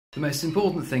The most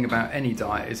important thing about any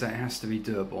diet is that it has to be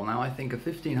doable. Now I think a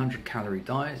 1500 calorie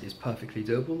diet is perfectly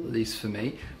doable, at least for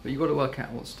me, but you've got to work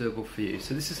out what's doable for you.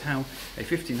 So this is how a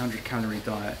 1500 calorie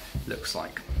diet looks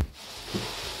like.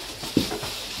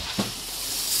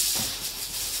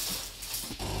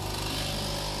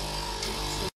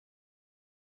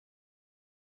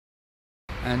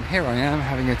 And here I am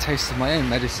having a taste of my own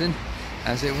medicine,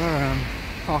 as it were,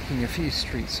 parking a few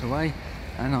streets away,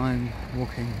 and I'm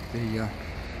walking the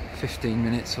 15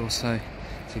 minutes or so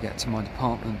to get to my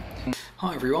department.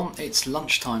 Hi everyone, it's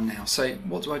lunchtime now. So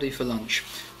what do I do for lunch?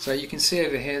 So you can see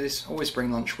over here, always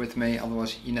bring lunch with me,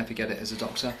 otherwise you never get it as a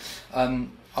doctor. I've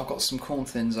got some corn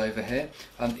thins over here.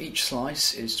 Each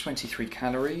slice is 23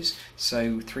 calories,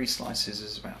 so 3 slices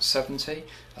is about 70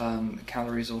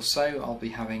 calories or so. I'll be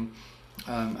having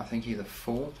I think either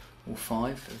 4 or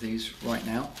 5 of these right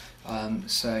now.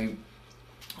 So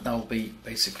that'll be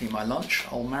basically my lunch.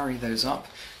 I'll marry those up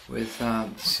with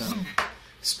some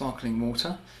sparkling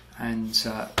water, and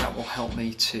that will help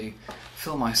me to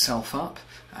fill myself up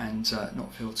and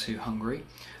not feel too hungry.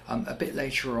 A bit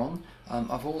later on,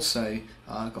 I've also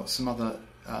got some other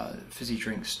fizzy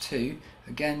drinks too,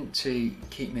 again to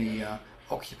keep me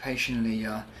occupationally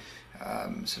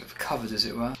sort of covered, as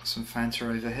it were. Some Fanta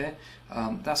over here.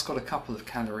 That's got a couple of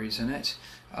calories in it.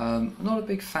 I'm not a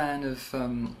big fan of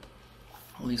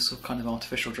all these sort of kind of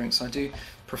artificial drinks. I do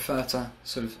prefer to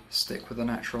sort of stick with the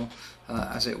natural,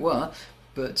 as it were,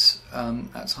 but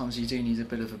at times you do need a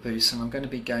bit of a boost, and I'm going to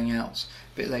be going out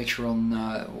a bit later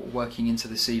on, working into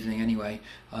this evening anyway,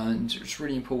 and it's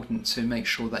really important to make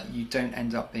sure that you don't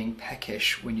end up being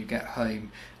peckish when you get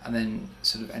home and then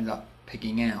sort of end up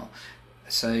pigging out.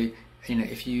 So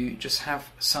if you just have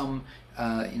some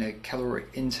caloric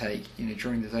intake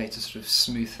during the day to sort of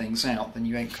smooth things out, then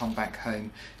you won't come back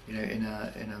home in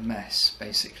a mess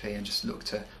basically, and just look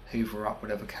to hoover up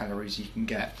whatever calories you can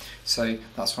get. So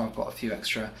that's why I've got a few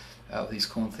extra of these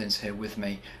corn thins here with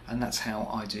me, and that's how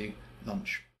I do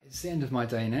lunch. It's the end of my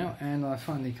day now, and I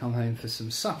finally come home for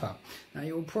some supper. Now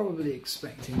you're probably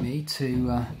expecting me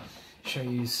to show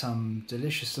you some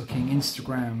delicious looking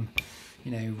Instagram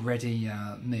ready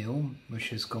meal, which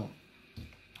has got,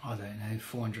 I don't know,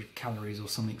 400 calories or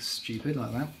something stupid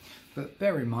like that. But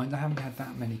bear in mind, I haven't had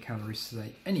that many calories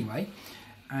today anyway,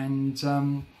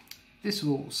 and this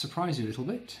will surprise you a little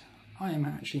bit. I am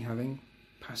actually having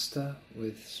pasta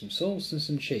with some sauce and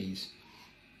some cheese.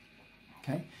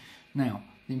 Okay, now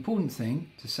the important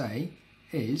thing to say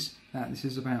is that this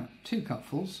is about 2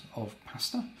 cupfuls of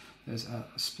pasta. There's a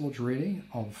splodge really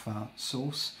of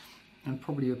sauce, and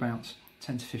probably about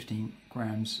 10 to 15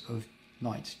 grams of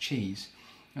light cheese.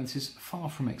 Now this is far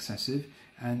from excessive,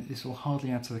 and this will hardly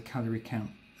add to the calorie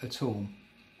count at all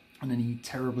in any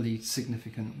terribly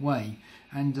significant way.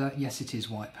 And yes, it is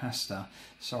white pasta.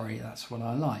 Sorry, that's what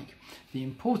I like. The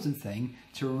important thing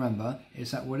to remember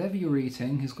is that whatever you're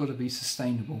eating has got to be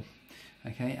sustainable.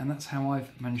 Okay, and that's how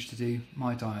I've managed to do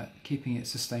my diet, keeping it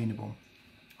sustainable.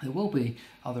 There will be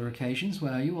other occasions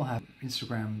where you will have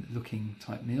Instagram looking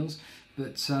type meals,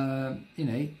 but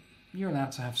you're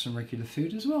allowed to have some regular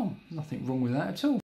food as well. Nothing wrong with that at all.